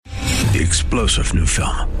The explosive new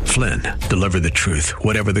film, Flynn, deliver the truth,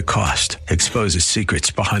 whatever the cost, exposes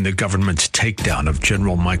secrets behind the government's takedown of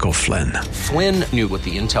General Michael Flynn. Flynn knew what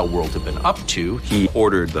the intel world had been up to. He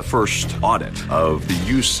ordered the first audit of the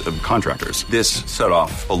use of contractors. This set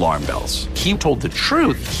off alarm bells. He told the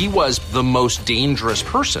truth. He was the most dangerous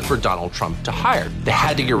person for Donald Trump to hire. They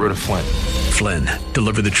had to get rid of Flynn. Flynn,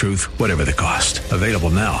 deliver the truth, whatever the cost. Available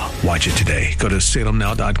now. Watch it today. Go to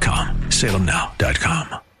salemnow.com.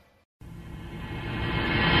 salemnow.com.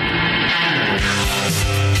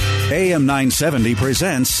 AM 970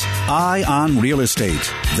 presents Eye on Real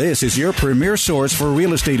Estate. This is your premier source for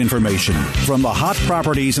real estate information. From the hot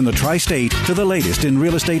properties in the tri-state to the latest in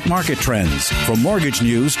real estate market trends. From mortgage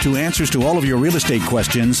news to answers to all of your real estate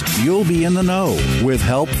questions, you'll be in the know with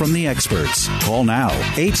help from the experts. Call now,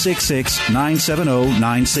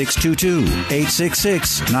 866-970-9622.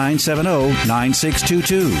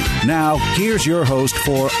 866-970-9622. Now, here's your host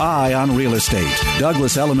for Eye on Real Estate,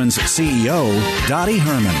 Douglas Elliman's CEO, Dottie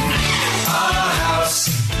Herman.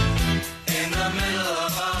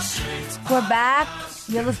 We're back.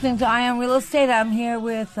 You're listening to Eye on Real Estate. I'm here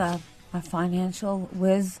with my financial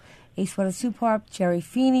whiz, Ace Water Supar, Jerry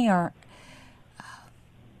Feeney, are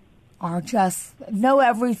just know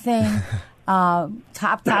everything,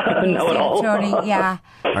 top attorney. Yeah,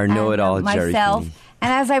 our know-it-all, Jerry myself. Feeney.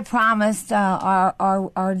 And as I promised,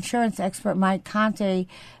 our insurance expert, Mike Conte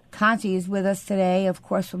is with us today, of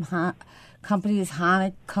course, from companies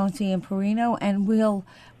Honick, Conte, and Perino, and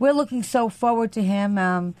we're looking so forward to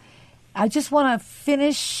him. I just want to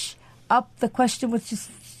finish up the question with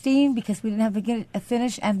Justine because we didn't have to get it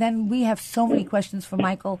finished, and then we have so many questions for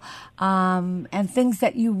Michael and things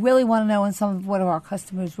that you really want to know, and some of what our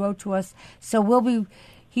customers wrote to us. So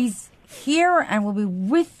he's here, and we'll be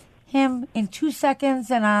with him in 2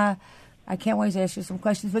 seconds, and I can't wait to ask you some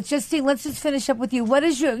questions. But Justine, let's just finish up with you. What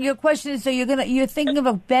is your question? So you're thinking of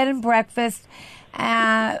a bed and breakfast,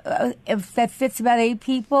 if that fits about 8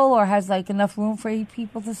 people or has like enough room for 8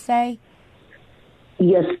 people to stay?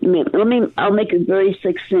 Yes, ma'am. I'll make it very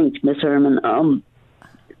succinct, Miss Herman. I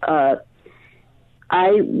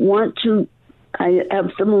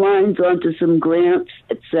have some lines onto some grants,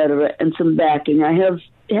 etc., and some backing. I have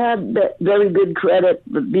had that very good credit,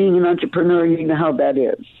 but being an entrepreneur, you know how that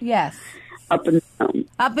is. Yes. Up and down.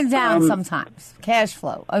 Up and down sometimes. Cash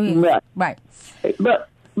flow. I mean, right. But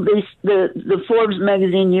the Forbes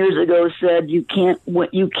magazine years ago said you can't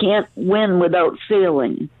win without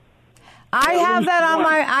failing. I have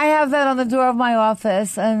that on the door of my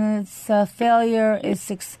office, and it's failure is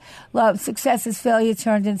success is failure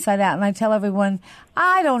turned inside out. And I tell everyone,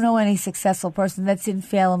 I don't know any successful person that didn't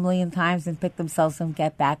fail a million times and pick themselves and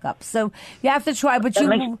get back up. So you have to try, but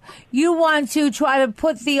you want to try to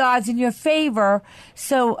put the odds in your favor.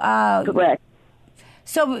 So correct.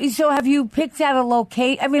 So have you picked out a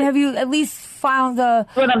location? I mean, have you at least found a?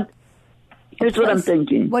 Here's what I'm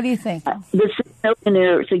thinking. What do you think? The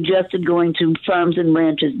millionaire suggested going to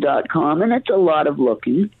farmsandranches.com, and it's a lot of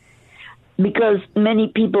looking because many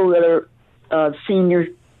people that are senior,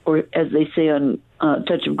 or as they say on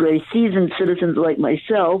Touch of Grey, seasoned citizens like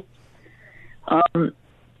myself,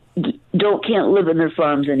 can't live in their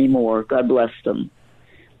farms anymore. God bless them.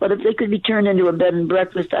 But if they could be turned into a bed and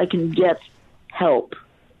breakfast, I can get help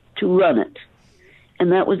to run it.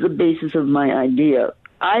 And that was the basis of my idea.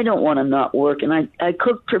 I don't want to not work, and I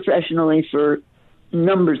cooked professionally for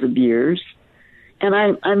numbers of years, and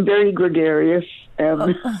I'm very gregarious. I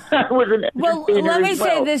was an entertainer let me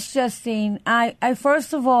say this, Justine. I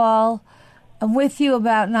first of all am with you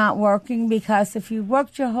about not working, because if you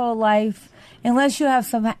worked your whole life, unless you have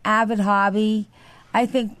some avid hobby, I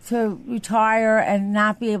think to retire and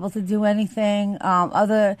not be able to do anything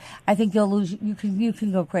I think you'll lose. You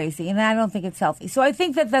can go crazy, and I don't think it's healthy. So I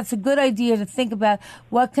think that's a good idea to think about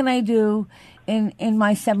what can I do in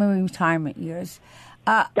my semi-retirement years.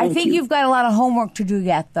 I think you've got a lot of homework to do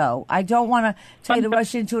yet, though. I don't want to tell you to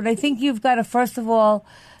rush into it. I think you've got to first of all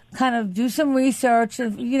kind of do some research,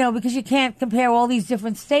 because you can't compare all these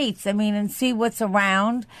different states. I mean, and see what's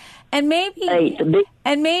around. And maybe, I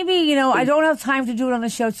don't have time to do it on the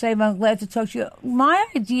show today, but I'm glad to talk to you. My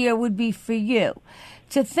idea would be for you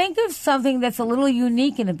to think of something that's a little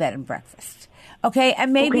unique in a bed and breakfast. Okay,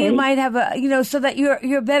 and maybe you might have so that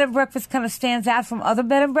your bed and breakfast kind of stands out from other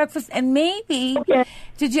bed and breakfasts. And maybe,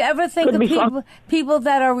 did you ever think of people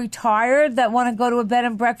that are retired that want to go to a bed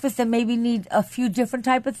and breakfast and maybe need a few different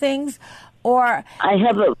type of things? Or I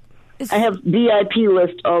have VIP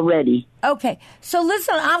list already. Okay, so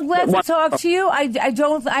listen, I'm glad to talk to you. I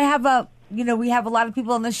have we have a lot of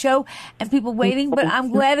people on the show and people waiting, but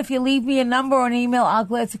I'm glad if you leave me a number or an email, I'll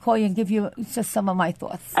glad to call you and give you just some of my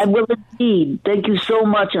thoughts. I will indeed. Thank you so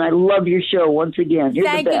much, and I love your show once again. You're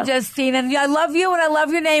Thank the you, best. Justine, and I love you and I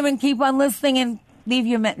love your name, and keep on listening and leave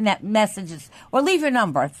your messages or leave your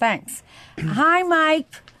number. Thanks. Hi, Mike.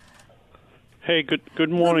 Hey, good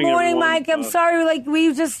morning, Good morning, everyone. Mike. I'm sorry,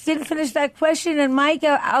 we just didn't finish that question. And Mike,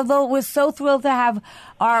 although we're so thrilled to have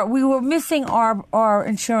we were missing our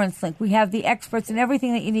insurance link. We have the experts and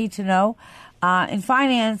everything that you need to know in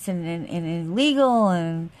finance and in legal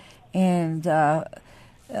and the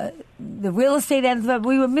real estate end of it.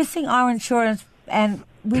 We were missing our insurance, and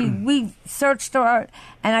we searched and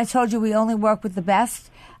I told you we only work with the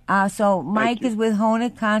best. So Mike is with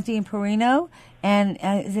Honig, Conti, and Perino, and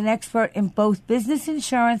is an expert in both business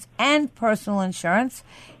insurance and personal insurance.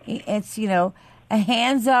 It's, a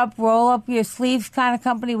hands up, roll up your sleeves kind of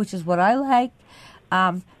company, which is what I like.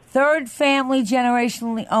 Third family,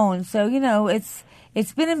 generationally owned. So, it's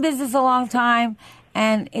been in business a long time,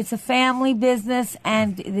 and it's a family business,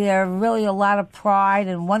 and there are really a lot of pride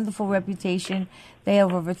and wonderful reputation. They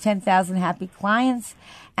have over 10,000 happy clients.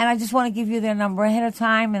 And I just want to give you their number ahead of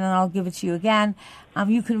time, and then I'll give it to you again.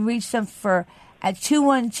 You can reach them at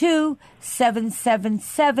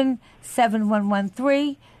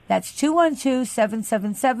 212-777-7113. That's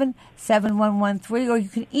 212-777-7113. Or you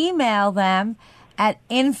can email them at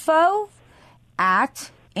info at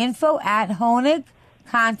Honig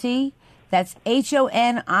Conti. That's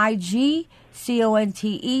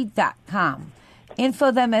HONIGCONTE.com.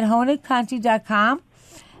 Info them at honigconti.com.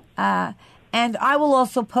 And I will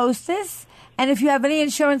also post this. And if you have any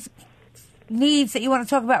insurance needs that you want to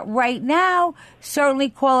talk about right now, certainly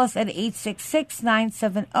call us at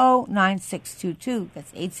 866-970-9622.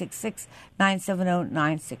 That's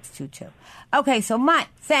 866-970-9622. Okay, so Mike,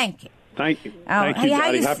 thank you. Thank you,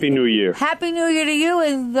 Dottie. Happy New Year. Happy New Year to you,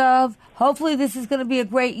 and hopefully this is going to be a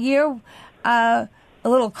great year. A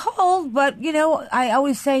little cold, but, I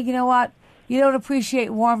always say, you know what? You don't appreciate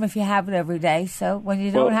warm if you have it every day. So when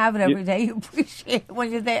you don't have it every day, you appreciate it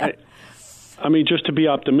when you're there. I mean, just to be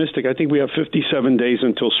optimistic, I think we have 57 days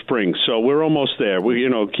until spring, so we're almost there. We,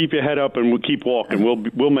 keep your head up and we'll keep walking.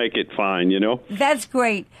 We'll make it fine. That's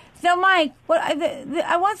great. Now, Mike,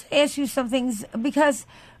 I want to ask you some things because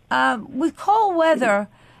with cold weather,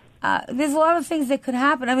 there's a lot of things that could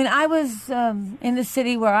happen. I mean, I was in the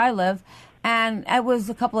city where I live. And it was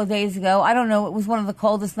a couple of days ago. I don't know. It was one of the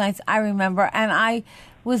coldest nights I remember. And I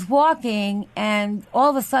was walking, and all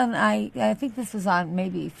of a sudden, I think this was on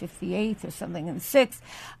maybe 58th or something, and 6th,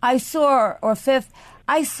 or 5th,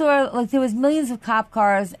 I saw there was millions of cop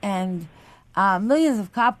cars and fire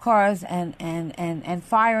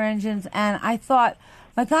engines. And I thought,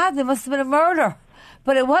 my God, there must have been a murder.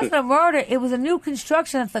 But it wasn't a murder. It was a new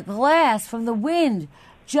construction that the glass from the wind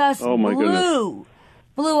just blew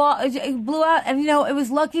out, and it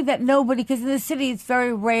was lucky that nobody, because in the city it's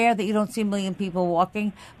very rare that you don't see a million people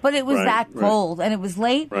walking, but it was cold and it was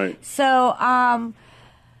late. Right. So,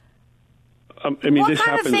 this happens all the time. What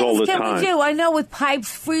kind of things can we do? I know with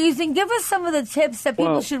pipes freezing. Give us some of the tips that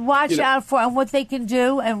people should watch out for and what they can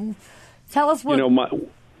do, and tell us what.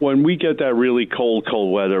 When we get that really cold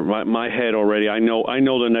weather, my head already. I know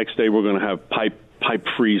the next day we're going to have pipe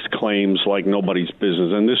freeze claims like nobody's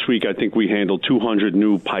business. And this week, I think we handled 200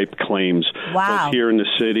 new pipe claims, both here in the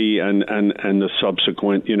city and the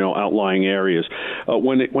subsequent, outlying areas.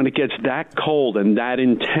 When it gets that cold and that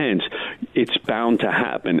intense, it's bound to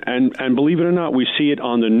happen. And believe it or not, we see it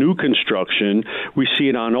on the new construction. We see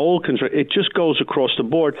it on old construction. It just goes across the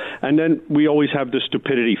board. And then we always have the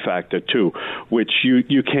stupidity factor, too, which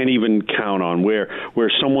you can't even count on, where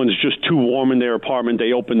someone's just too warm in their apartment,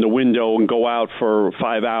 they open the window and go out for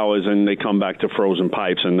 5 hours and they come back to frozen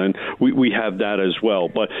pipes, and then we have that as well.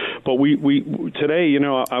 But we today,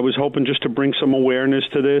 I was hoping just to bring some awareness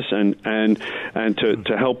to this and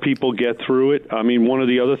to help people get through it. I mean, one of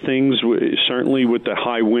the other things, certainly with the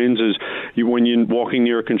high winds, is when you're walking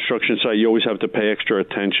near a construction site, you always have to pay extra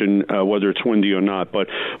attention, whether it's windy or not. But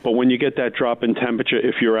when you get that drop in temperature,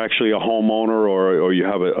 if you're actually a homeowner or you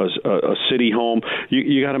have a city home,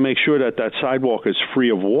 you got to make sure that sidewalk is free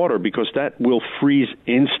of water, because that will freeze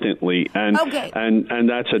instantly, and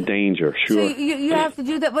that's a danger. Sure. So you have to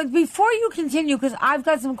do that. But before you continue, because I've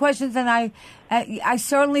got some questions, and I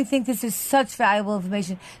certainly think this is such valuable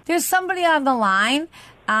information. There's somebody on the line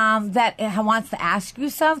that wants to ask you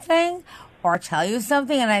something or tell you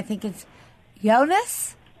something, and I think it's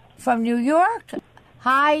Jonas from New York.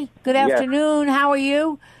 Hi, good afternoon. How are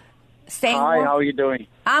you? Hi, how are you doing?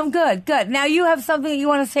 I'm good. Now you have something that you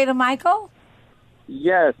want to say to Michael?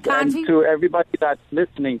 Yes, Conti? and to everybody that's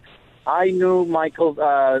listening, I knew Michael's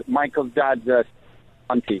dad's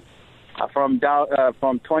auntie from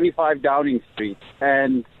 25 Downing Street,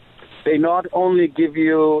 and they not only give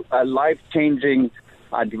you a life-changing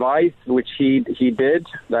advice, which he did,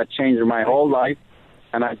 that changed my whole life,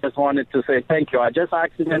 and I just wanted to say thank you. I just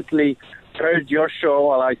accidentally heard your show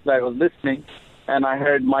while I was listening, and I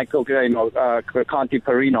heard Michael, Conti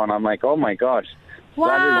Perino, and I'm like, oh my gosh,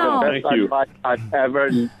 wow. That is the best advice I've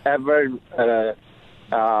ever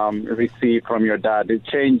received from your dad. It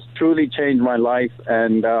truly changed my life,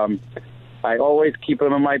 and I always keep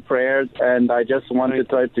him in my prayers. And I just wanted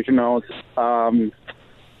to let you know,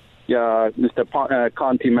 Mr.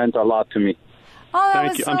 Conti meant a lot to me. Oh,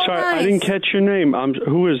 Thank you. So I'm sorry, nice. I didn't catch your name.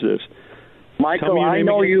 Who is this? Michael, I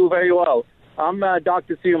know you very well. I'm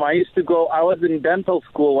Dr. Sium. I was in dental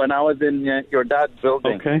school when I was in your dad's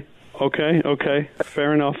building. Okay.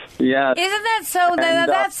 Fair enough. Yeah. Isn't that so?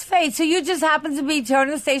 That's fate. So you just happen to be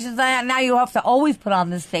turning the stations on. Now you have to always put on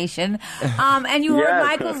this station. And you heard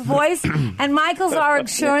Michael's voice. And Michael's our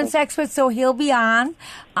insurance expert, so he'll be on.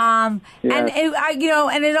 And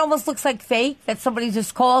it almost looks like fake that somebody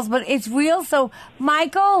just calls, but it's real. So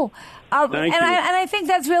Michael, Thank you. I think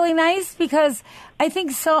that's really nice, because I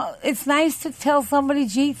think so. It's nice to tell somebody,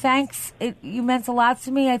 gee, thanks. You meant a lot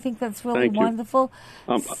to me. I think that's really wonderful.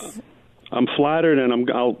 I'm flattered, and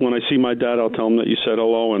when I see my dad, I'll tell him that you said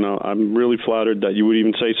hello, and I'm really flattered that you would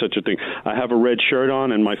even say such a thing. I have a red shirt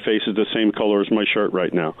on, and my face is the same color as my shirt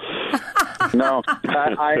right now. No,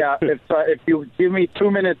 if you give me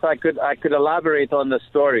 2 minutes, I could elaborate on the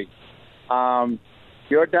story.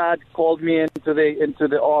 Your dad called me into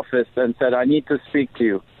the office and said, I need to speak to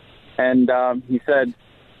you. And he said,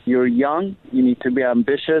 you're young, you need to be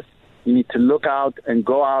ambitious, you need to look out and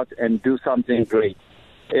go out and do something great.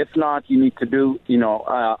 If not, you need to do,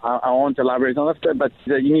 I won't elaborate on that, but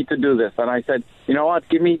you need to do this. And I said, you know what,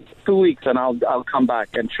 give me 2 weeks and I'll come back.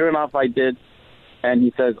 And sure enough, I did. And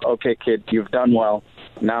he says, okay, kid, you've done well.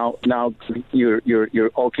 Now you're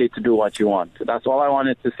okay to do what you want. That's all I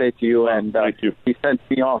wanted to say to you. And thank you. He sent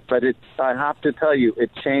me off. But I have to tell you,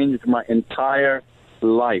 it changed my entire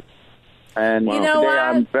life. And today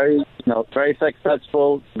I'm very, very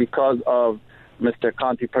successful because of Mr.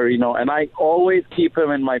 Conti Perino, and I always keep him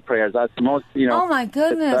in my prayers. That's most, Oh my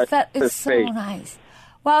goodness, that is so nice.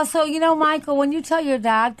 Well, so Michael, when you tell your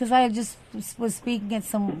dad, because I just was speaking at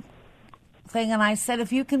some thing, and I said,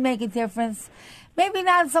 if you can make a difference, maybe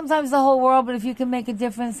not sometimes the whole world, but if you can make a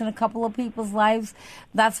difference in a couple of people's lives,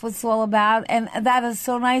 that's what it's all about, and that is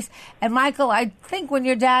so nice. And Michael, I think when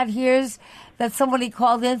your dad hears that somebody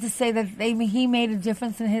called in to say that he made a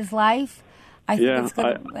difference in his life, I think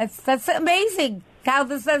that's amazing. How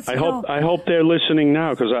this is, I hope they're listening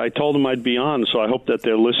now, because I told them I'd be on, so I hope that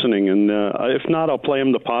they're listening. And if not, I'll play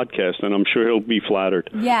him the podcast, and I'm sure he'll be flattered.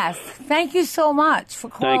 Yes. Thank you so much for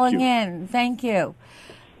calling in. Thank you.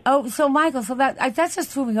 Oh, so Michael, that just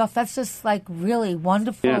threw me off. That's just like really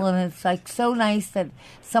wonderful, and it's like so nice that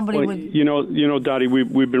somebody would. Dottie,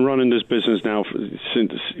 we've been running this business now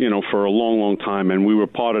since for a long time, and we were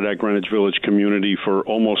part of that Greenwich Village community for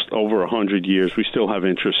almost over 100 years. We still have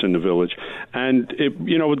interest in the village, and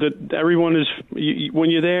everyone is when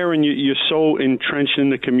you're there and you're so entrenched in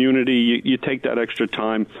the community, you take that extra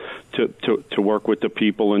time to work with the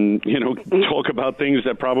people and talk about things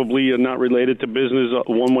that probably are not related to business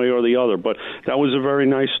one way or the other. But that was a very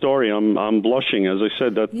nice story. I'm blushing, as I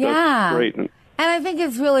said. That's great. And I think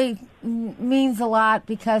it really means a lot,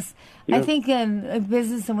 because I think in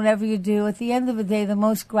business and whatever you do, at the end of the day, the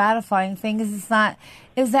most gratifying thing is that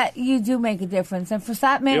you do make a difference. And for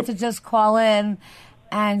that man to just call in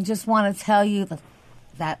and just want to tell you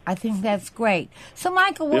that, I think that's great. So,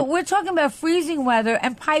 Michael, we're talking about freezing weather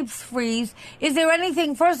and pipes freeze. Is there anything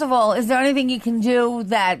you can do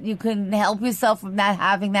that you can help yourself from not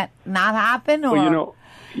having that not happen? Or? Well,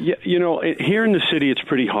 here in the city, it's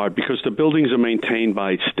pretty hard because the buildings are maintained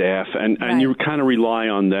by staff, and you kind of rely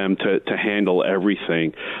on them to handle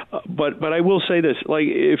everything. But I will say this: like,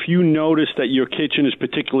 if you notice that your kitchen is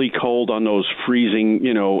particularly cold on those freezing,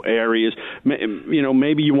 areas,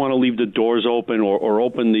 maybe you want to leave the doors open or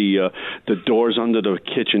open the doors under the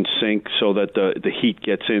kitchen sink so that the heat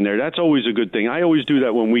gets in there. That's always a good thing. I always do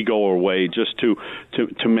that when we go away, just to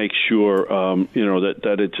make sure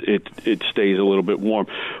that it stays a little bit warm.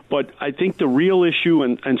 But I think the real issue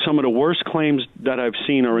and some of the worst claims that I've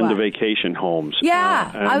seen are in the vacation homes.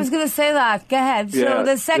 Yeah, I was going to say that. Go ahead. So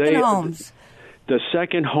the second homes. The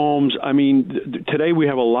second homes, I mean, today we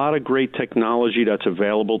have a lot of great technology that's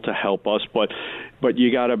available to help us, but but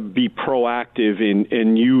you got to be proactive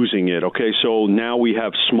in using it. Okay, so now we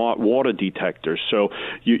have smart water detectors. So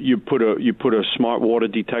you put a smart water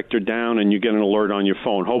detector down, and you get an alert on your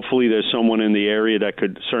phone. Hopefully, there's someone in the area that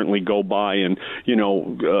could certainly go by and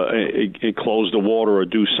close the water or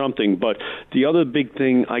do something. But the other big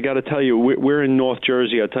thing, I got to tell you, we're in North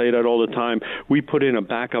Jersey. I tell you that all the time. We put in a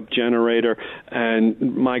backup generator,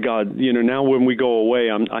 and my God, now when we go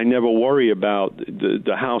away, I never worry about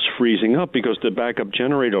the house freezing up because the backup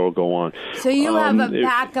generator will go on. So you have a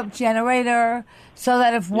backup generator so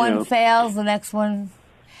that if one fails, the next one.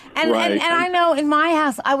 And I know in my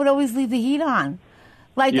house, I would always leave the heat on.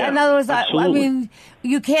 Like, in other words, I mean,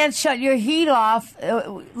 you can't shut your heat off.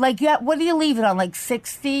 What do you leave it on, like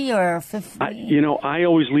 60 or 50? I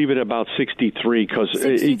always leave it about 63 because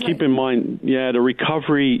keep in mind, the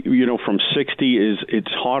recovery, from 60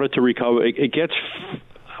 it's harder to recover. It gets...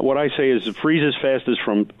 What I say is it freezes faster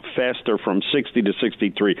from 60 to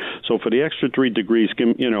 63. So for the extra 3 degrees,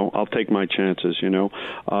 I'll take my chances.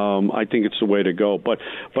 I think it's the way to go. But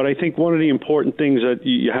I think one of the important things that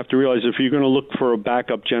you have to realize, if you're going to look for a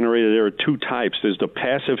backup generator, there are 2 types. There's the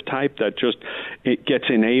passive type that it gets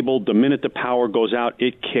enabled the minute the power goes out,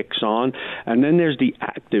 it kicks on, and then there's the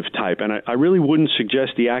active type. And I really wouldn't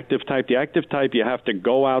suggest the active type. The active type, you have to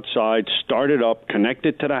go outside, start it up, connect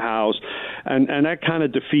it to the house, and that kind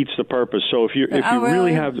of defeats the purpose. So if you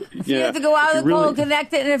really have, you have to go out of the pole,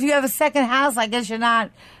 connect it, and if you have a second house, I guess you're not.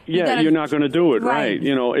 You're not going to do it, right?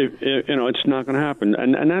 It's not going to happen,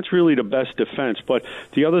 and that's really the best defense. But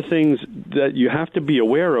the other things that you have to be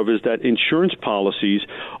aware of is that insurance policies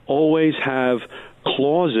always have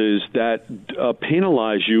clauses that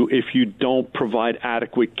penalize you if you don't provide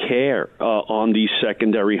adequate care on these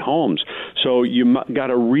secondary homes. So you got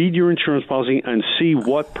to read your insurance policy and see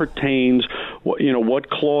what pertains, what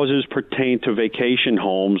clauses pertain to vacation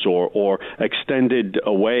homes or extended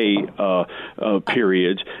away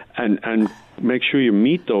periods, and make sure you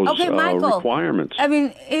meet those requirements. I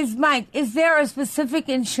mean, is there a specific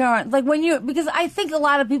insurance, because I think a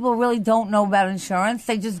lot of people really don't know about insurance.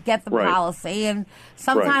 They just get the policy, and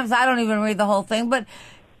sometimes I don't even read the whole thing, but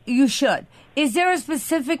you should. Is there a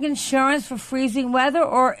specific insurance for freezing weather,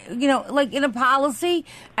 or, like in a policy?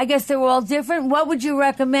 I guess they're all different. What would you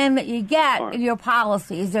recommend that you get in your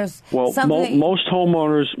policy? Is there something? Most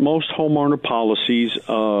homeowner policies,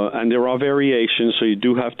 and there are variations, so you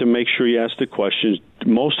do have to make sure you ask the questions.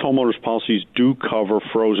 Most homeowners policies do cover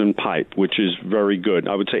frozen pipe, which is very good.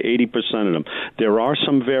 I would say 80% of them. There are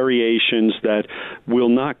some variations that will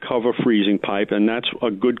not cover freezing pipe, and that's a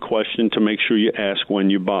good question to make sure you ask when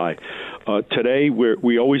you buy. Today,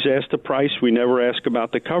 we always ask the price. We never ask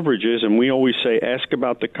about the coverages, and we always say ask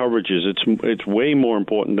about the coverages. It's way more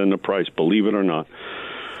important than the price, believe it or not.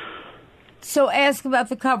 So ask about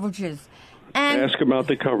the coverages. Ask about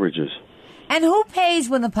the coverages. And who pays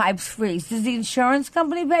when the pipes freeze? Does the insurance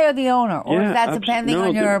company pay or the owner? Or is that depending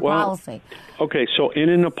on your policy? Okay, so in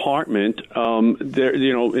an apartment,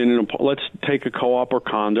 let's take a co-op or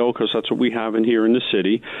condo, because that's what we have in here in the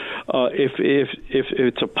city. If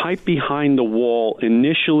it's a pipe behind the wall,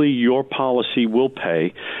 initially your policy will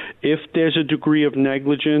pay. If there's a degree of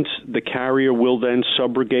negligence, the carrier will then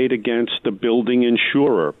subrogate against the building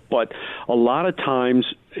insurer. But a lot of times,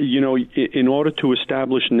 in order to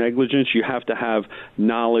establish negligence, you have to have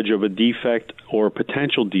knowledge of a defect or a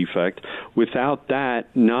potential defect. Without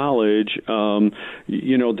that knowledge,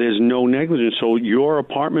 there's no negligence. So your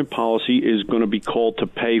apartment policy is going to be called to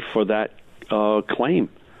pay for that claim.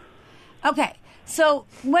 Okay. So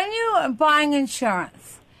when you are buying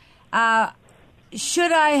insurance,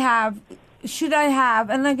 should I have,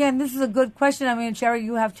 and again, this is a good question. I mean, Jerry,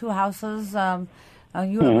 you have 2 houses.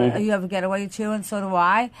 You have a getaway too, and so do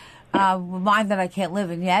I. Mine that I can't live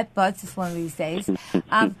in yet, but it's just one of these days.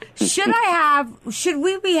 Should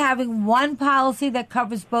we be having one policy that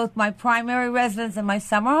covers both my primary residence and my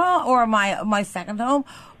summer home, or my second home,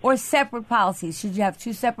 or separate policies? Should you have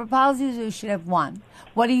 2 separate policies, or you should have one?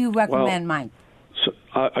 What do you recommend, Mike?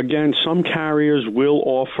 Again, some carriers will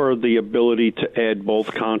offer the ability to add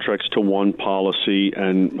both contracts to one policy,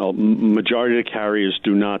 and majority of the carriers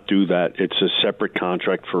do not do that. It's a separate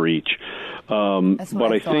contract for each.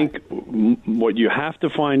 But I think what you have to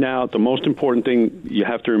find out, the most important thing you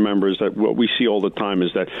have to remember is that what we see all the time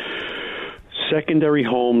is that secondary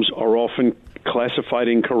homes are often classified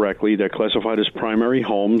incorrectly. They're classified as primary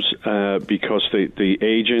homes because the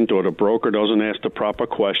agent or the broker doesn't ask the proper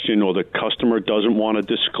question, or the customer doesn't want to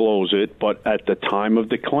disclose it. But at the time of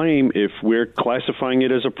the claim, if we're classifying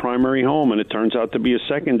it as a primary home and it turns out to be a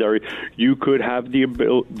secondary, you could have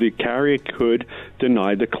the carrier could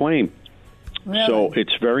deny the claim. Really? So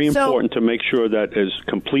it's very important to make sure that there's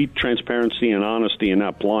complete transparency and honesty in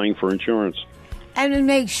applying for insurance. And to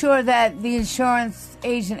make sure that the insurance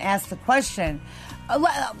agent asks the question.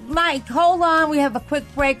 Mike, hold on. We have a quick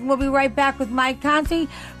break, and we'll be right back with Mike Conte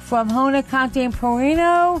from Hona, Conte &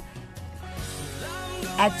 Perino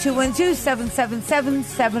at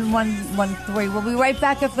 212-777-7113. We'll be right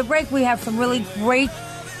back after the break. We have some really great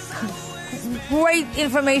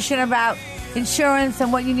information about insurance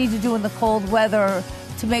and what you need to do in the cold weather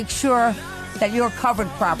to make sure that you're covered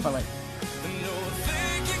properly.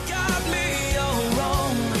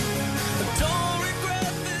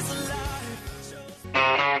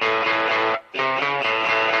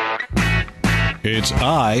 It's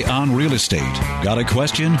Eye on Real Estate. Got a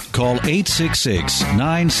question? Call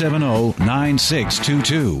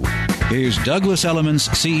 866-970-9622. Here's Douglas Elliman's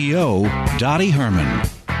CEO, Dottie Herman.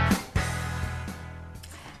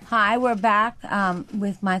 Hi, we're back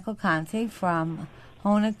with Michael Conte from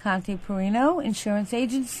Hona, Conte Perino Insurance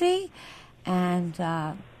Agency, and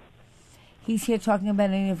he's here talking about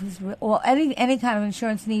any of his any kind of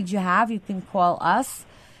insurance needs you have. You can call us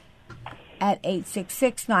at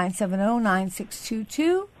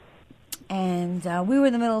 866-970-9622. And we were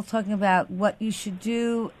in the middle of talking about what you should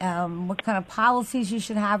do, what kind of policies you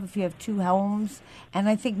should have if you have two homes. And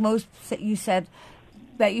I think you said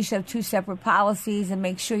that you should have two separate policies and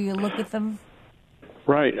make sure you look at them.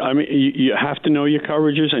 Right. I mean, you have to know your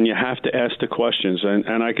coverages and you have to ask the questions.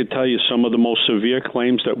 And I could tell you some of the most severe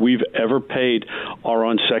claims that we've ever paid are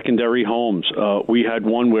on secondary homes. We had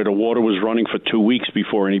one where the water was running for 2 weeks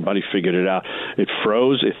before anybody figured it out. It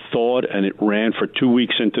froze, it thawed, and it ran for 2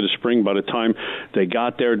 weeks into the spring. By the time they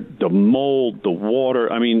got there, the mold, the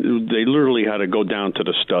water, I mean, they literally had to go down to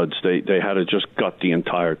the studs. They had to just gut the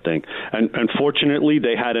entire thing. And fortunately,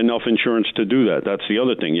 they had enough insurance to do that. That's the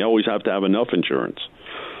other thing. You always have to have enough insurance.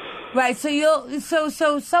 Right, so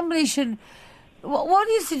somebody should. What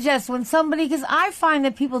do you suggest when somebody? Because I find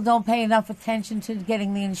that people don't pay enough attention to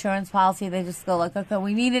getting the insurance policy. They just go like, "Okay,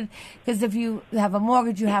 we need it," because if you have a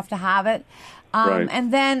mortgage, you have to have it. Right.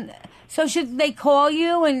 And then, so should they call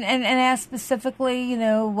you and ask specifically? You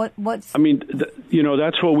know what's. I mean,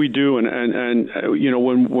 that's what we do, and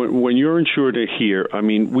when you're insured here, I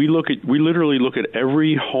mean, we literally look at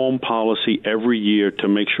every home policy every year to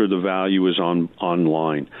make sure the value is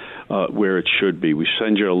online. Where it should be. We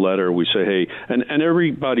send you a letter. We say, hey, and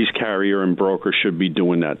everybody's carrier and broker should be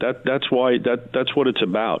doing that. That's why that's what it's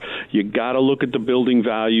about. You got to look at the building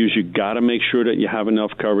values. You got to make sure that you have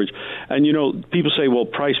enough coverage. And people say, well,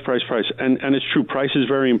 price, and it's true. Price is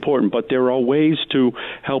very important, but there are ways to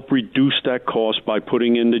help reduce that cost by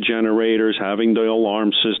putting in the generators, having the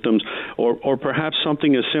alarm systems, or perhaps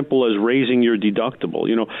something as simple as raising your deductible.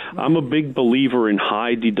 I'm a big believer in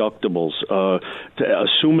high deductibles. To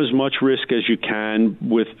assume as much risk as you can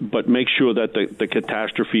but make sure that the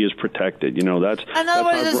catastrophe is protected. That's in other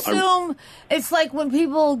words, assume it's like when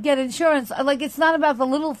people get insurance, like it's not about the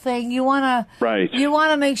little thing. You want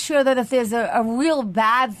to make sure that if there's a real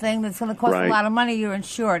bad thing that's going to cost a lot of money, you're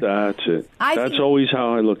insured. That's it. That's always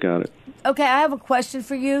how I look at it. Okay, I have a question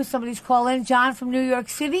for you. Somebody's calling in. John from New York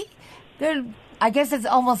City. Good. I guess it's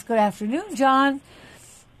almost good afternoon, John.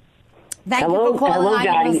 Thank you for calling. Hello,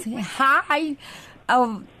 Dottie. Hi.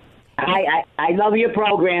 I love your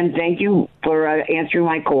program. Thank you for answering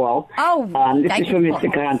my call. This is from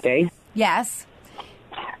Mr. Conte. Yes.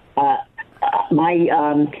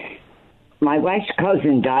 My wife's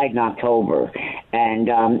cousin died in October, and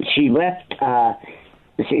she left.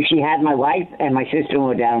 She had my wife and my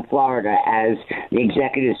sister-in-law down in Florida as the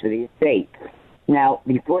executors for the estate. Now,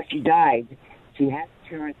 before she died, she had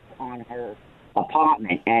insurance on her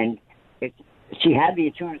apartment, and she had the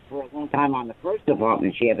insurance for a long time on the first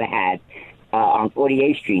apartment she ever had on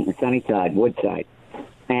 48th Street in Sunnyside, Woodside.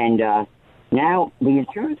 And now the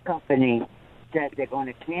insurance company said they're going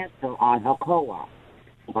to cancel on her co-op.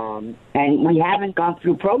 And we haven't gone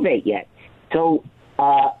through probate yet. So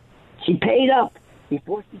she paid up.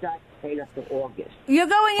 Before she died, she paid up to August. You're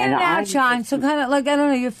going in and out, John, so kind of like, I don't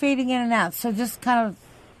know, you're fading in and out. So just kind of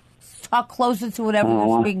talk closer to whatever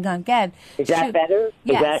you're speaking on. Get. Is that better?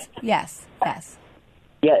 Yes. Yes.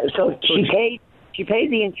 Yeah. So she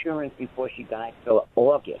paid the insurance before she died till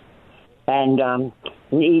August, and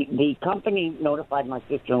the company notified my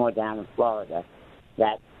sister-in-law down in Florida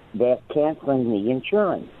that they're canceling the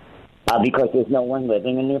insurance because there's no one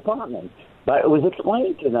living in the apartment. But it was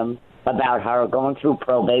explained to them about her going through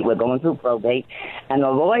probate. We're going through probate, and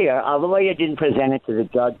our lawyer didn't present it to the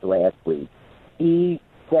judge last week. He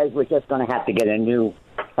says we're just going to have to get a new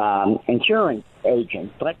insurance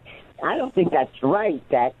agent. But I don't think that's right,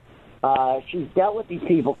 that she's dealt with these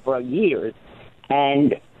people for years,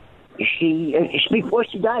 and she before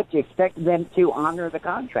she died, she expected them to honor the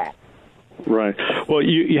contract. Right. Well,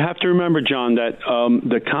 you have to remember, John, that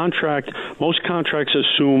most contracts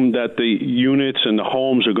assume that the units and the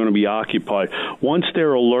homes are going to be occupied. Once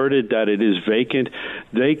they're alerted that it is vacant,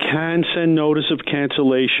 they can send notice of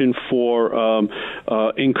cancellation for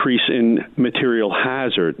increase in material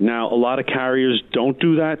hazard. Now, a lot of carriers don't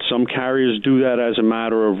do that. Some carriers do that as a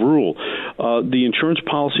matter of rule. The insurance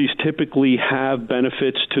policies typically have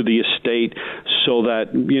benefits to the estate so that,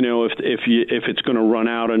 if it's going to run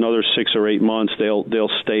out another 6 or 8 months, they'll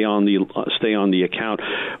stay on the account.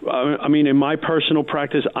 I mean, in my personal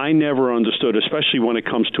practice, I never understood, especially when it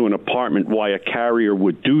comes to an apartment, why a carrier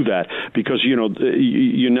would do that, because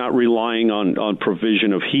you're not relying on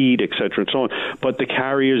provision of heat, et cetera, and so on. But the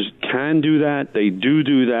carriers can do that. They do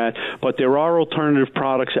that. But there are alternative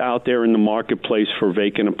products out there in the marketplace for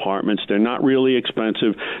vacant apartments. They're not really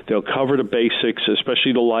expensive. They'll cover the basics,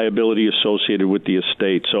 especially the liability associated with the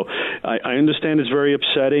estate. So I understand it's very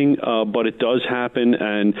upsetting, but it does happen.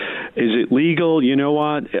 And is it legal? You know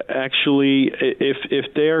what? Actually,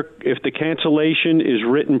 if the cancellation is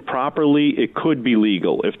written properly, it could be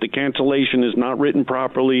legal. If the cancellation is not written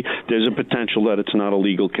properly, there's a potential that it's not a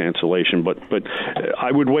legal cancellation. But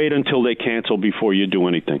I would wait until they cancel before you do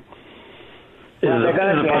anything. Is the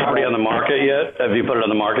property on the market yet? Have you put it on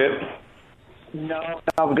the market? No,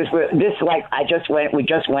 because we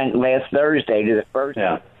just went last Thursday to the first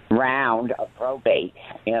round of probate,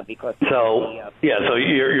 because so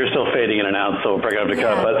you're still fading in and out, so we're probably going to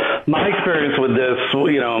have to cut. But my experience with this,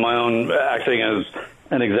 my own acting as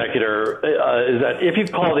an executor, is that if you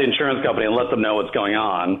call the insurance company and let them know what's going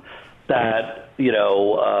on, that yes,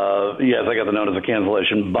 I got the notice of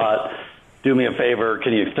cancellation, but do me a favor,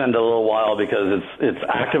 can you extend it a little while because it's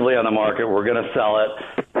actively on the market, we're going to sell it.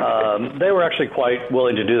 They were actually quite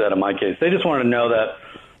willing to do that in my case. They just wanted to know that,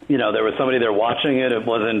 there was somebody there watching it. It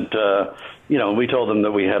wasn't, we told them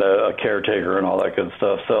that we had a caretaker and all that good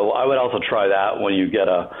stuff. So I would also try that when you get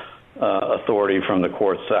a authority from the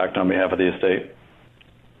courts to act on behalf of the estate.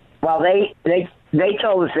 Well, they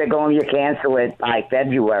told us they're going to cancel it by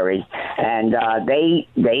February, and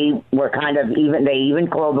they were kind of they even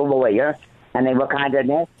called the lawyer, and they were kind of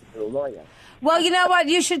nasty to the lawyer. Well, you know what?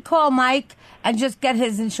 You should call Mike and just get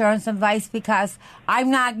his insurance advice, because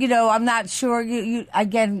I'm not sure. You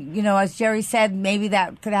again, as Jerry said, maybe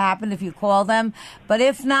that could happen if you call them. But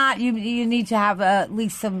if not, you need to have at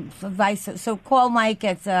least some advice. So call Mike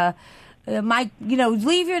at Mike.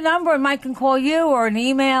 Leave your number and Mike can call you, or an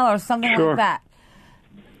email or something like that.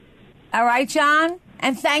 All right, John?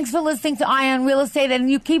 And thanks for listening to Eye on Real Estate,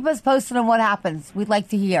 and you keep us posted on what happens. We'd like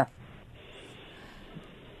to hear.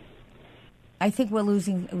 I think we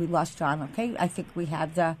lost John, okay? I think we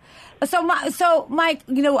had... So, Mike,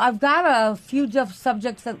 I've got a few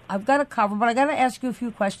subjects that I've got to cover, but I got to ask you a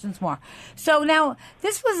few questions more. So now,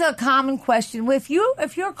 this was a common question. If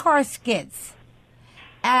your car skids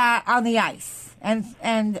on the ice and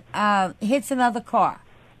hits another car,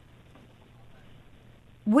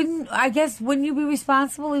 wouldn't you be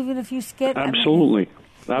responsible even if you skid? Absolutely.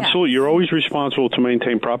 Absolutely. Yeah. You're always responsible to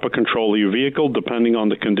maintain proper control of your vehicle depending on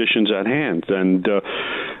the conditions at hand. And,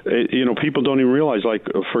 people don't even realize, like,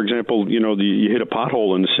 for example, you hit a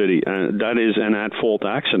pothole in the city, and that is an at-fault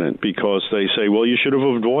accident because they say, well, you should have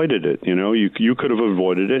avoided it. You could have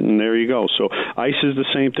avoided it, and there you go. So ice is the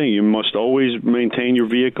same thing. You must always maintain your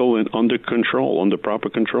vehicle under proper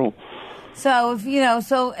control. So,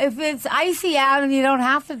 if it's icy out and you don't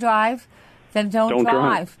have to drive, then don't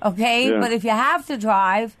drive, okay? Yeah. But if you have to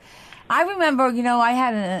drive, I remember, I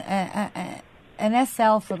had an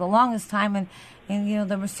SL for the longest time, and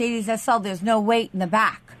the Mercedes SL, there's no weight in the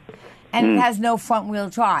back, and it has no front-wheel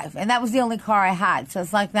drive, and that was the only car I had, so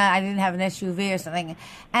it's like that I didn't have an SUV or something.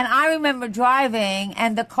 And I remember driving,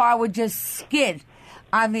 and the car would just skid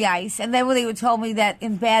on the ice, and then they would tell me that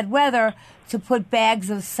in bad weather to put bags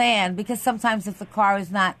of sand, because sometimes if the car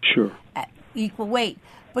is not equal weight.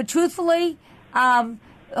 But truthfully,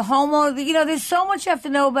 homeowner, there's so much you have to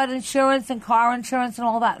know about insurance and car insurance and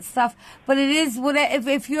all that stuff. But it is,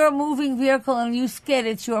 if you're a moving vehicle and you skid,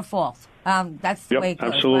 it's your fault. That's the way it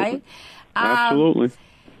goes, absolutely. Right? Absolutely.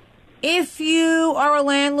 If you are a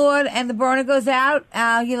landlord and the burner goes out,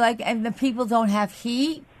 and the people don't have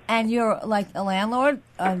heat, and you're like a landlord,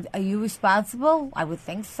 are you responsible? I would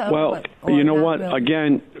think so. Well, you know what? Really.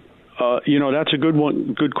 Again. That's a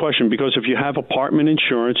good question, because if you have apartment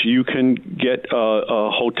insurance, you can get a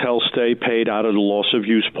hotel stay paid out of the loss of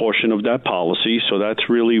use portion of that policy. So that's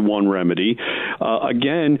really one remedy.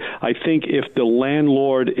 Again, I think if the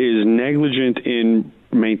landlord is negligent in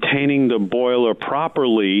maintaining the boiler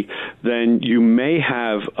properly, then you may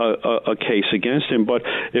have a case against him. But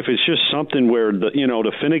if it's just something where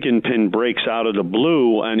the Finnegan pin breaks out of the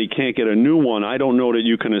blue and he can't get a new one, I don't know that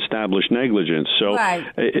you can establish negligence. So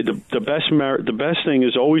the best thing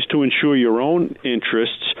is always to insure your own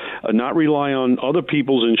interests, not rely on other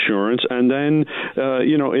people's insurance, and then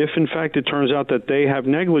if in fact it turns out that they have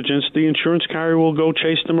negligence, the insurance carrier will go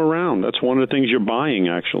chase them around. That's one of the things you're buying,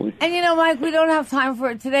 actually. And Mike, we don't have time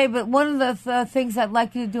for it today, but one of the things I'd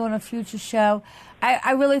like you to do on a future show,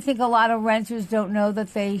 I really think a lot of renters don't know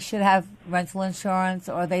that they should have rental insurance,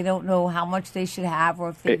 or they don't know how much they should have, or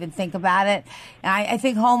if they even think about it. And I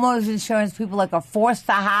think homeowners insurance people are forced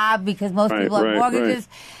to have, because most people have mortgages.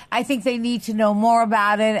 I think they need to know more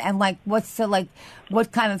about it, and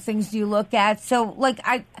what kind of things do you look at? So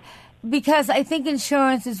because I think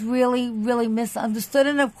insurance is really, really misunderstood.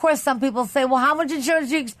 And, of course, some people say, well, how much insurance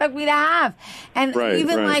do you expect me to have? And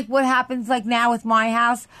even what happens now with my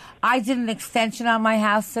house, I did an extension on my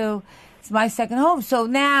house, so it's my second home. So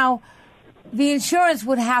now the insurance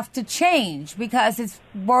would have to change because it's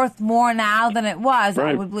worth more now than it was,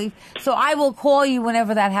 I would believe. So I will call you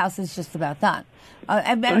whenever that house is just about done.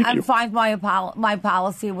 And find my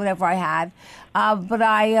policy or whatever I had. But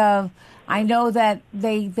I know that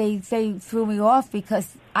they threw me off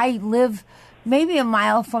because I live maybe a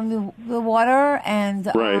mile from the water, and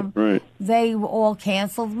they all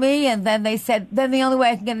canceled me. And then they said, then the only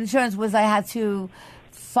way I could get insurance was I had to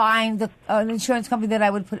find an insurance company that I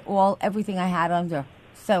would put everything I had under.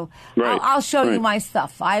 So I'll show you my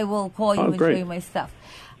stuff. I will call you and show you my stuff.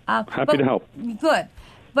 Happy to help. Good.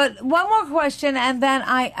 But one more question, and then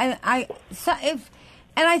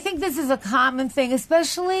and I think this is a common thing,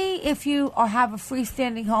 especially if you have a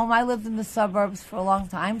freestanding home. I lived in the suburbs for a long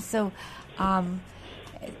time, so someone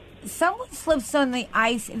slips on the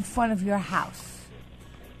ice in front of your house.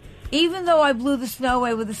 Even though I blew the snow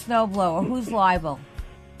away with a snowblower, who's liable?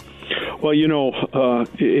 Well,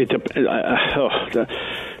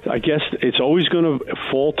 I guess it's always going to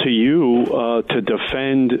fall to you to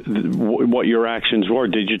defend what your actions were.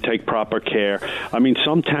 Did you take proper care? I mean,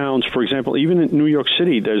 some towns, for example, even in New York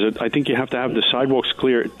City, I think you have to have the sidewalks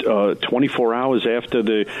clear 24 hours after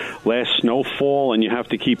the last snowfall, and you have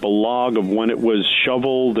to keep a log of when it was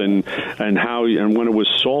shoveled and when it was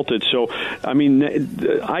salted. So, I mean,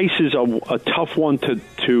 ice is a tough one to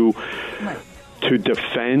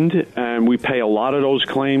defend, and we pay a lot of those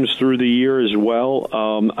claims through the year as well.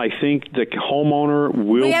 I think the homeowner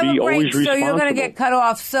will be always responsible. So you're going to get cut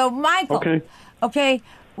off. So, Michael, okay,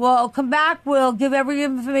 we'll come back. We'll give every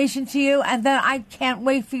information to you, and then I can't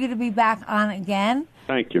wait for you to be back on again.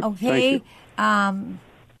 Thank you. Okay. Thank you.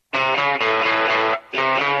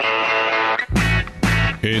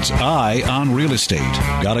 It's Eye on Real Estate.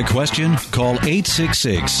 Got a question? Call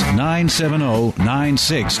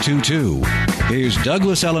 866-970-9622. Here's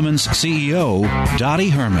Douglas Elliman's CEO, Dottie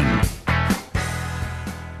Herman.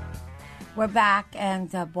 We're back,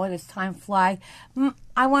 and boy, does time fly.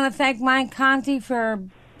 I want to thank Mike Conti for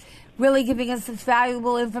really giving us this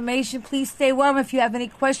valuable information. Please stay warm. If you have any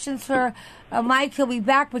questions for Mike, he'll be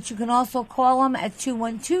back, but you can also call him at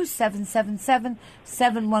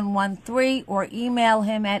 212-777-7113 or email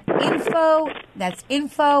him at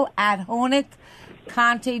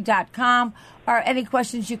info@hoenickconti.com, or any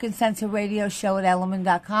questions you can send to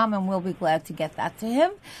radioshow@elliman.com, and we'll be glad to get that to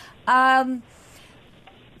him.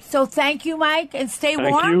 So thank you, Mike, and stay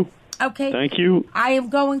warm. Thank you. Okay. Thank you. I am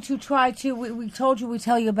going to try to, we told you we'd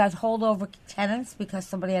tell you about holdover tenants because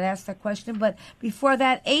somebody had asked that question. But before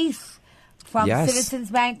that, Ace from Citizens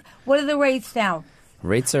Bank, what are the rates now?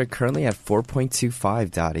 Rates are currently at 4.25,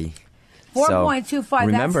 Dottie. 4.25,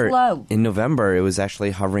 remember, that's low. In November, it was actually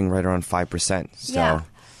hovering right around 5%. So. Yeah.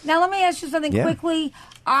 Now, let me ask you something quickly.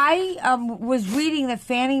 I was reading that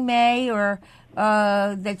Fannie Mae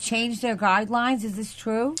that changed their guidelines. Is this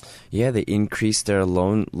true? Yeah, they increased their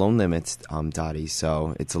loan limits, Dottie.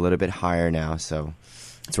 So it's a little bit higher now. So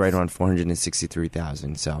it's right around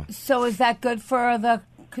 $463,000. So is that good for the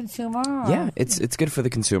consumer? Or? Yeah, it's good for the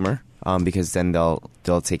consumer because then they'll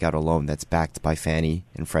take out a loan that's backed by Fannie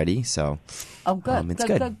and Freddie. So good. It's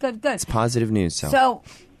good. It's positive news. So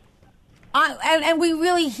and we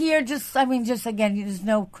really hear again, there's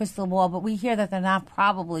no crystal ball, but we hear that they're not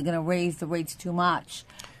probably going to raise the rates too much.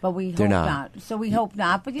 But we hope not. So we hope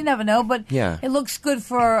not, but you never know. But it looks good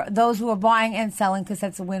for those who are buying and selling because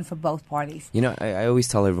that's a win for both parties. You know, I always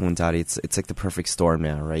tell everyone, Dottie, it's like the perfect storm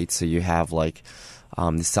now, right? So you have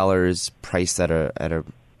the sellers priced at a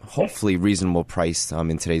hopefully reasonable price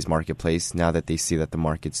in today's marketplace now that they see that the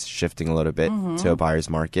market's shifting a little bit to a buyer's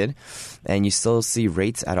market. And you still see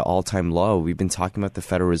rates at an all-time low. We've been talking about the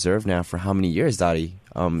Federal Reserve now for how many years, Dottie,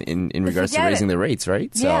 in regards to raising the rates,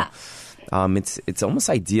 right? Yeah. So it's almost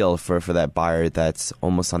ideal for that buyer that's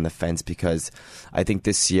almost on the fence, because I think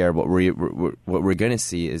this year what we're going to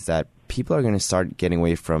see is that people are going to start getting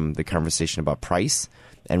away from the conversation about price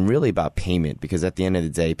and really about payment, because at the end of the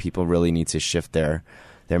day, people really need to shift their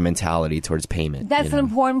mentality towards payment. That's an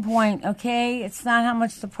important point, okay? It's not how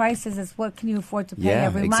much the price is, it's what can you afford to pay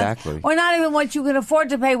every exactly. month. Or not even what you can afford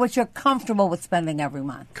to pay, what you're comfortable with spending every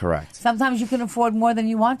month. Correct. Sometimes you can afford more than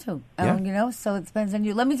you want to, so it depends on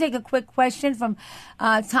you. Let me take a quick question from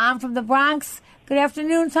Tom from the Bronx. Good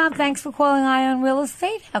afternoon, Tom. Thanks for calling Eye on Real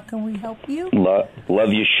Estate. How can we help you?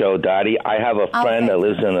 Love your show, Dottie. I have a friend that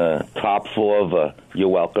lives in a top floor you're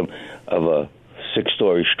welcome, of a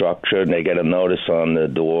 6-story structure, and they get a notice on the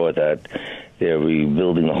door that they're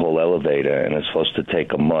rebuilding the whole elevator, and it's supposed to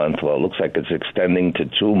take a month. Well, it looks like it's extending to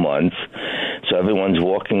 2 months, so everyone's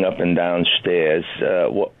walking up and down stairs.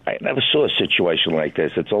 I never saw a situation like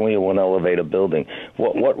this. It's only a 1-elevator building.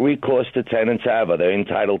 What recourse do tenants have? Are they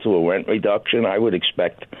entitled to a rent reduction? I would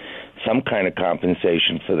expect some kind of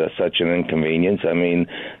compensation for such an inconvenience. I mean,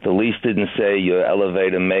 the lease didn't say your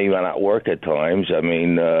elevator may not work at times. I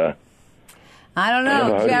mean, I don't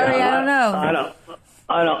know, Jerry. I don't know.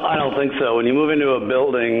 I don't think so. When you move into a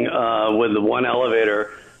building with the one elevator,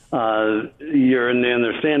 you're in the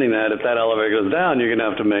understanding that if that elevator goes down, you're going to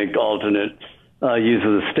have to make alternate use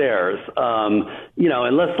of the stairs.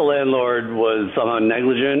 Unless the landlord was somehow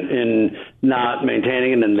negligent in not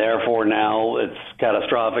maintaining it, and therefore now it's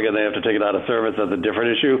catastrophic and they have to take it out of service, that's a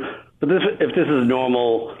different issue. But if this is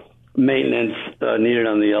normal maintenance needed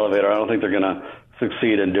on the elevator, I don't think they're going to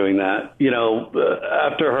succeed in doing that.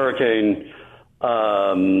 After Hurricane,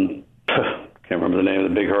 can't remember the name of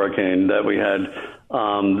the big hurricane that we had,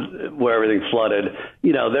 where everything flooded,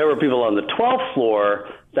 there were people on the 12th floor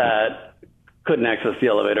that couldn't access the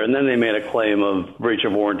elevator, and then they made a claim of breach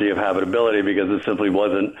of warranty of habitability because it simply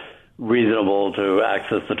wasn't reasonable to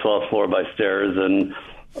access the 12th floor by stairs, and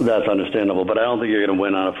that's understandable. But I don't think you're going to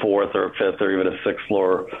win on a 4th or a 5th or even a 6th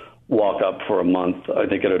floor walk up for a month. I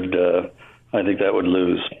think I think that would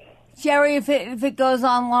lose. Jerry, if it goes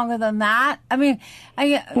on longer than that, it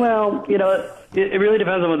really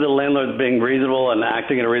depends on whether the landlord's being reasonable and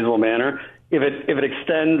acting in a reasonable manner. If it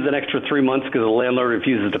extends an extra 3 months because the landlord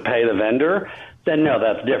refuses to pay the vendor, then no,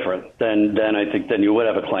 that's different. Then I think then you would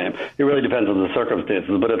have a claim. It really depends on the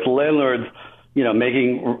circumstances. But if the landlord's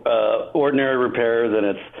making ordinary repairs and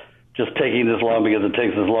it's just taking this long because it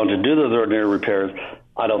takes this long to do those ordinary repairs,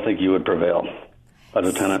 I don't think you would prevail as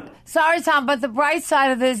a tenant. Sorry, Tom, but the bright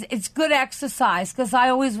side of this, it's good exercise, because I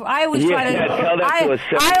always try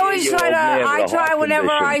whenever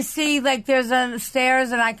I see like there's a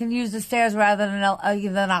stairs and I can use the stairs rather than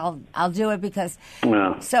I'll do it, because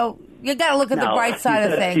so you got to look at the bright side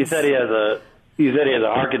of things. You said he has a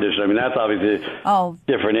heart condition. I mean, that's obviously a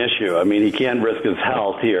different issue. I mean, he can't risk his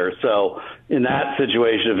health here. So in that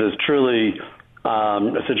situation, if it's truly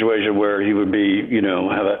a situation where he would be,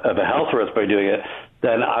 have a health risk by doing it,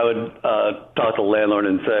 then I would talk to the landlord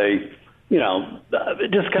and say,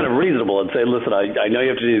 just kind of reasonable and say, listen, I know you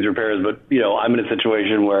have to do these repairs, but, I'm in a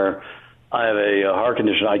situation where I have a heart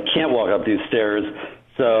condition. I can't walk up these stairs.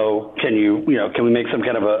 So can we make some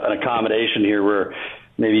kind of an accommodation here where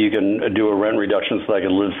maybe you can do a rent reduction so I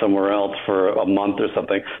can live somewhere else for a month or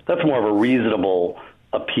something? That's more of a reasonable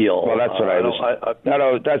appeal. Well, that's what I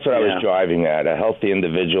was driving at. A healthy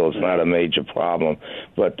individual is not a major problem,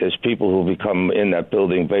 but there's people who become in that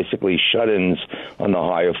building basically shut-ins on the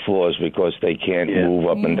higher floors because they can't move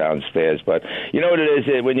up and down stairs. But you know what it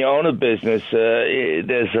is? When you own a business,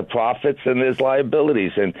 there's the profits and there's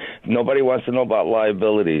liabilities, and nobody wants to know about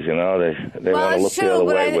liabilities. They want to look the other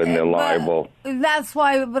way when they're liable. That's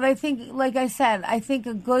why. But I think, like I said, I think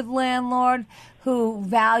a good landlord who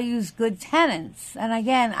values good tenants. And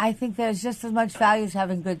again, I think there's just as much value to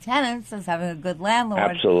having good tenants as having a good landlord.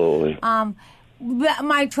 Absolutely.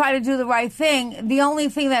 Might try to do the right thing. The only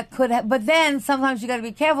thing that could but then sometimes you got to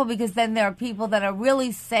be careful, because then there are people that are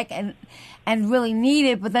really sick and really need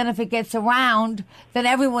it, but then if it gets around, then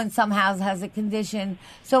everyone somehow has a condition.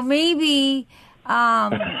 So maybe... that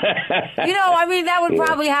would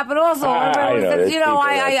probably happen also.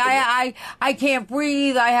 I can't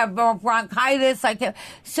breathe. I have bronchitis. I can't.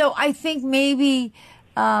 So I think maybe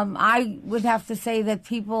I would have to say that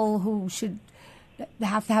people who should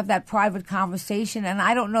have to have that private conversation. And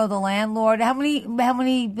I don't know the landlord. How many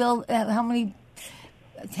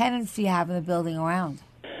tenants do you have in the building around?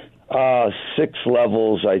 6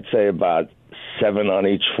 levels, I'd say about 7 on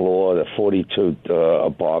each floor, the 42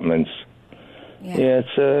 apartments. Yeah,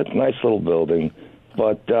 it's a nice little building.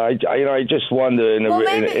 But, I just wonder, in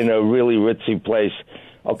a really ritzy place,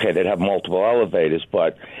 okay, they'd have multiple elevators,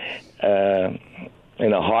 but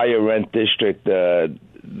in a higher rent district,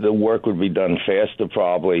 the work would be done faster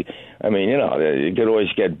probably. I mean, you could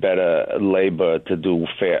always get better labor to do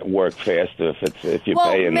work faster if you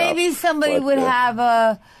pay enough. Well, maybe somebody would have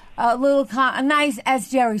a little, a nice, as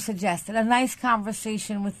Jerry suggested, a nice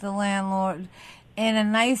conversation with the landlord in a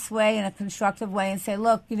nice way, in a constructive way, and say,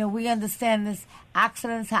 look, we understand this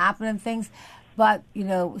accidents happen and things, but,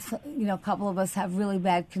 a couple of us have really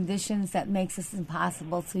bad conditions that makes this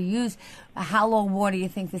impossible to use. How long more do you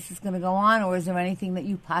think this is going to go on, or is there anything that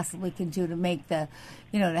you possibly can do to make to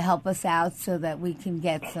help us out so that we can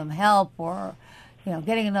get some help, or,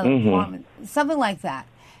 getting another apartment, something like that.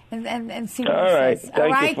 And see what it says. All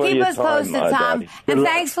right, keep us posted, Tom. And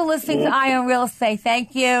thanks for listening to Eye on Real Estate.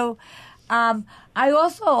 Thank you. I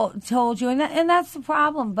also told you, and that's the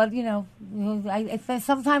problem, but,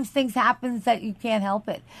 sometimes things happen that you can't help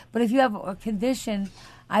it. But if you have a condition,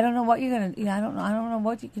 I don't know what you're going to, I don't know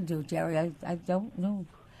what you can do, Jerry. I don't know.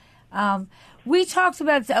 We talked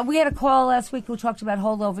about, we had a call last week who talked about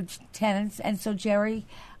holdover tenants, and so Jerry,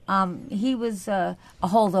 he was a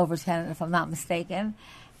holdover tenant, if I'm not mistaken.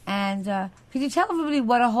 And could you tell everybody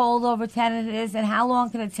what a holdover tenant is, and how long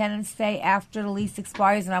can a tenant stay after the lease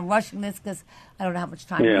expires? And I'm rushing this because I don't know how much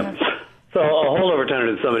time we have. So a holdover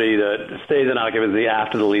tenant is somebody that stays in occupancy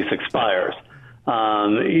after the lease expires.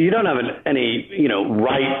 You don't have any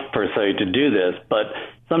right per se to do this, but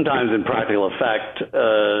sometimes in practical effect,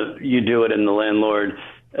 you do it and the landlord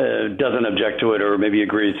doesn't object to it, or maybe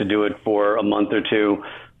agrees to do it for a month or two.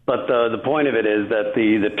 But the point of it is that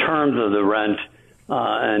the terms of the rent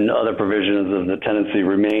and other provisions of the tenancy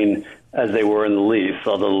remain as they were in the lease.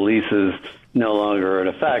 Although the lease is no longer in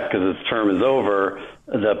effect because its term is over,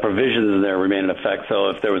 the provisions in there remain in effect. So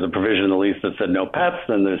if there was a provision in the lease that said no pets,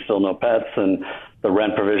 then there's still no pets, and the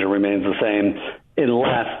rent provision remains the same,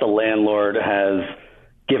 unless the landlord has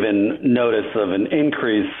given notice of an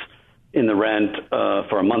increase in the rent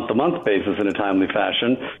for a month-to-month basis in a timely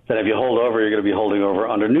fashion. Then if you hold over, you're going to be holding over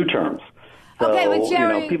under new terms. So, okay, but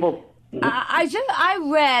Jerry, people... I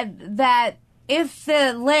read that if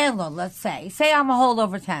the landlord, let's say I'm a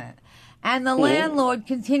holdover tenant, and the landlord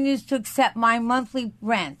continues to accept my monthly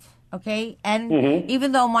rent, okay, and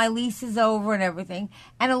even though my lease is over and everything,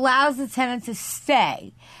 and allows the tenant to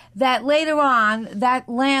stay, that later on that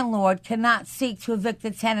landlord cannot seek to evict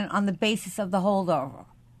the tenant on the basis of the holdover.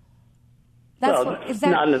 Not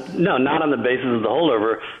on the basis of the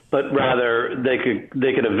holdover, but rather they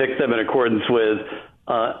could evict them in accordance with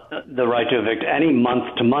the right to evict any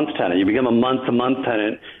month-to-month tenant. You become a month-to-month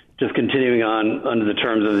tenant, just continuing on under the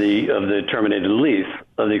terms of the terminated lease,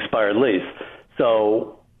 of the expired lease.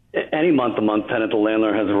 So any month-to-month tenant, the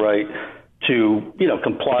landlord has a right to,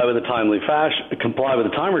 comply with the timely fashion, comply with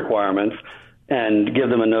the time requirements, and give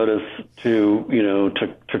them a notice to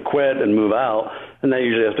quit and move out. And that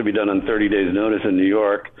usually has to be done on 30 days' notice in New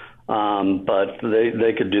York. But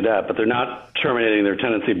they could do that. But they're not terminating their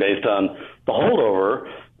tenancy based on the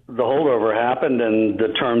holdover. The holdover happened, and the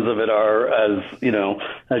terms of it are, as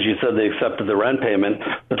you said, they accepted the rent payment,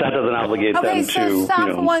 but that doesn't obligate them to. Okay, so stop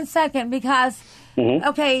for 1 second, because,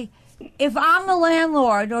 okay, if I'm the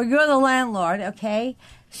landlord or you're the landlord, okay,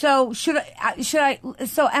 so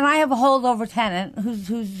and I have a holdover tenant whose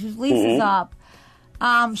lease is up,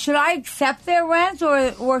 should I accept their rent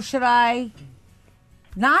or should I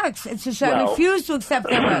not? Should I refuse to accept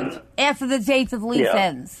their rent after the date of the lease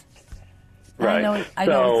ends? Right. I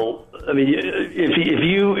mean,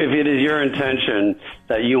 if it is your intention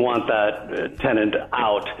that you want that tenant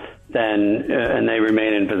out, then and they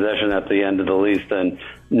remain in possession at the end of the lease, then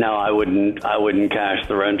no, I wouldn't cash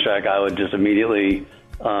the rent check. I would just immediately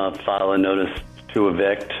file a notice to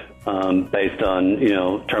evict based on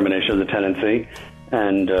termination of the tenancy,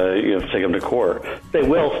 and take them to court. They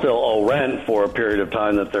will still owe rent for a period of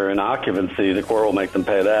time that they're in occupancy. The court will make them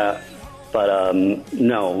pay that. But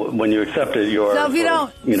no, when you accept it, you're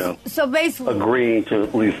so basically agreeing to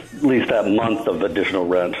at least that month of additional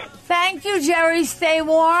rent. Thank you, Jerry. Stay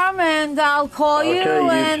warm, and I'll call you.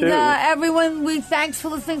 And everyone, thanks for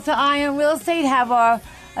listening to Eye on Real Estate. Have a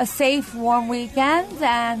safe, warm weekend,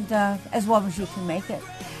 and as warm as you can make it.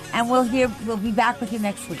 And we'll be back with you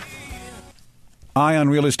next week. Eye on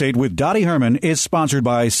Real Estate with Dottie Herman is sponsored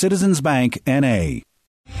by Citizens Bank N.A.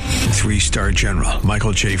 3-star general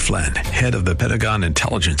Michael J. Flynn, head of the Pentagon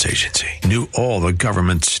Intelligence Agency, knew all the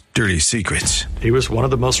government's dirty secrets. He was one of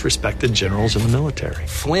the most respected generals in the military.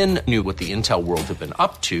 Flynn knew what the intel world had been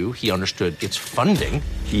up to. He understood its funding.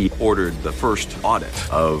 He ordered the first audit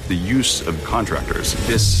of the use of contractors.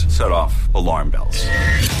 This set off alarm bells.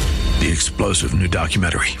 The explosive new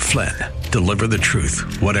documentary, Flynn, Deliver the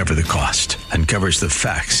Truth, Whatever the Cost, uncovers the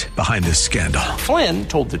facts behind this scandal. Flynn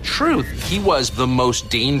told the truth. He was the most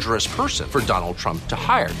dangerous person for Donald Trump to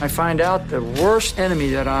hire. I find out the worst enemy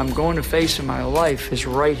that I'm going to face in my life is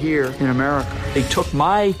right here in America. They took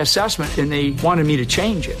my assessment and they wanted me to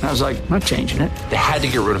change it. And I was like, I'm not changing it. They had to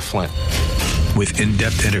get rid of Flynn. With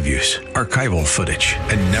in-depth interviews, archival footage,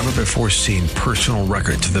 and never-before-seen personal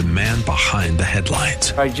records of the man behind the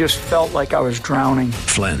headlines. I just felt like I was drowning.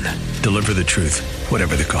 Flynn, Deliver the Truth,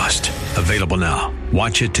 Whatever the Cost. Available now.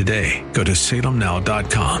 Watch it today. Go to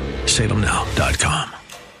salemnow.com. salemnow.com.